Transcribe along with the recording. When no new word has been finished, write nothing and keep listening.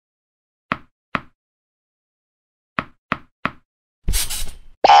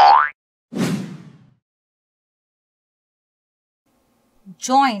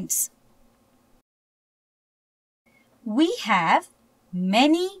joints. We have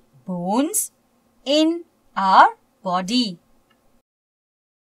many bones in our body.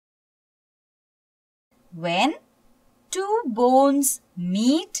 When two bones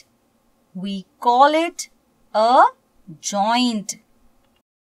meet, we call it a joint.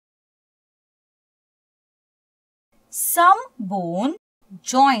 Some bone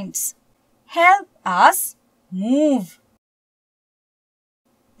joints help us move.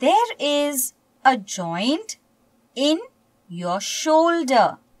 There is a joint in your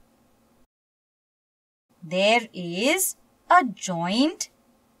shoulder. There is a joint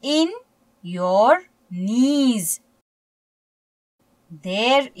in your knees.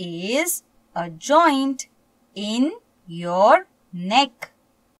 There is a joint in your neck.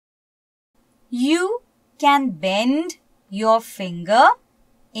 You can bend your finger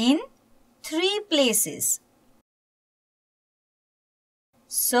in 3 places.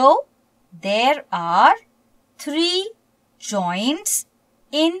 So, there are 3 joints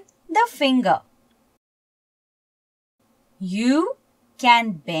in the finger. You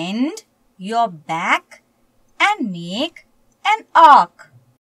can bend your back and make an arc.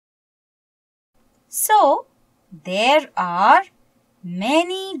 So, there are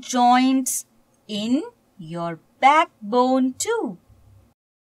many joints in your backbone too.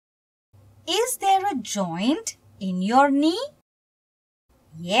 Is there a joint in your knee?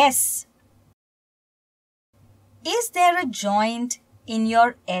 Yes. Is there a joint in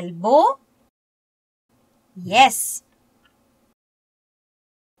your elbow? Yes.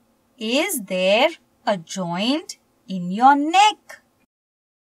 Is there a joint in your neck?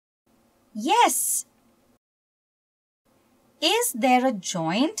 Yes. Is there a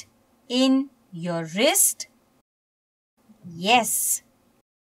joint in your wrist? Yes.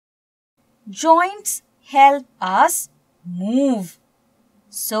 Joints help us move.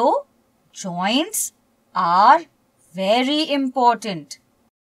 So, joints are very important.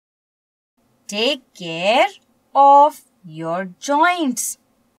 Take care of your joints.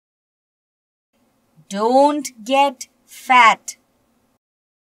 Don't get fat.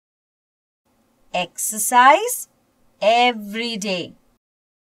 Exercise every day.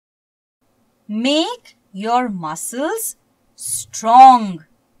 Make your muscles strong.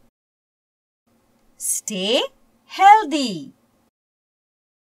 Stay healthy.